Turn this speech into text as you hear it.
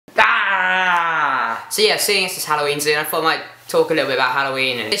So yeah, seeing as it's Halloween soon, I thought I might talk a little bit about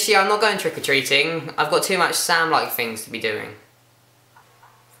Halloween. And this year I'm not going trick-or-treating. I've got too much Sam-like things to be doing.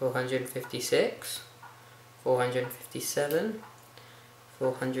 456, 457,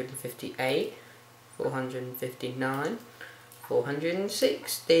 458, 459,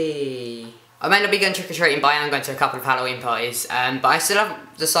 460. I may not be going trick-or-treating, but I am going to a couple of Halloween parties. But I still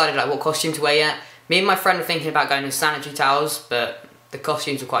haven't decided like what costume to wear yet. Me and my friend are thinking about going to sanitary towels, but the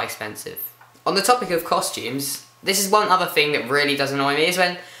costumes are quite expensive. On the topic of costumes, this is one other thing that really does annoy me, is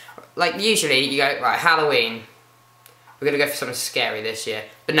when, like, usually you go, right, Halloween, we're going to go for something scary this year.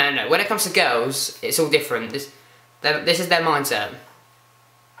 But no, when it comes to girls, it's all different. This is their mindset.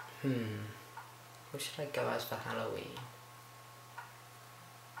 What should I go as for Halloween?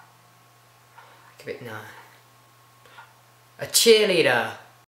 No. A cheerleader.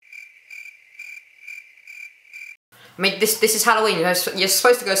 I mean, this is Halloween. You're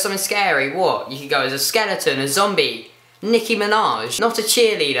supposed to go something scary. What? You could go as a skeleton, a zombie, Nicki Minaj. Not a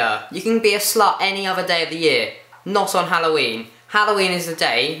cheerleader. You can be a slut any other day of the year. Not on Halloween. Halloween is the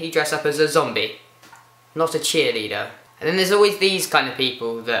day you dress up as a zombie. Not a cheerleader. And then there's always these kind of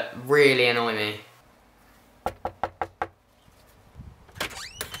people that really annoy me.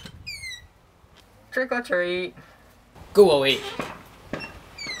 Trick or treat. Go away.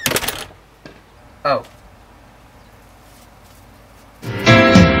 Oh.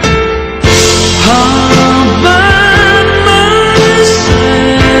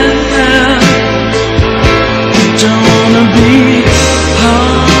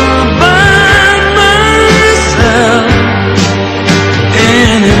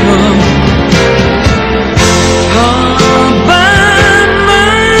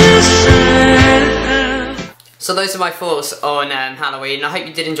 So those are my thoughts on Halloween. I hope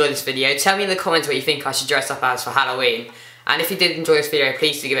you did enjoy this video. Tell me in the comments what you think I should dress up as for Halloween. And if you did enjoy this video,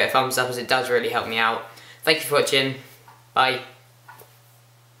 please do give it a thumbs up, as it does really help me out. Thank you for watching. Bye.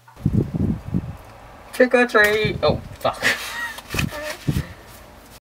 Trick or treat. Oh, fuck.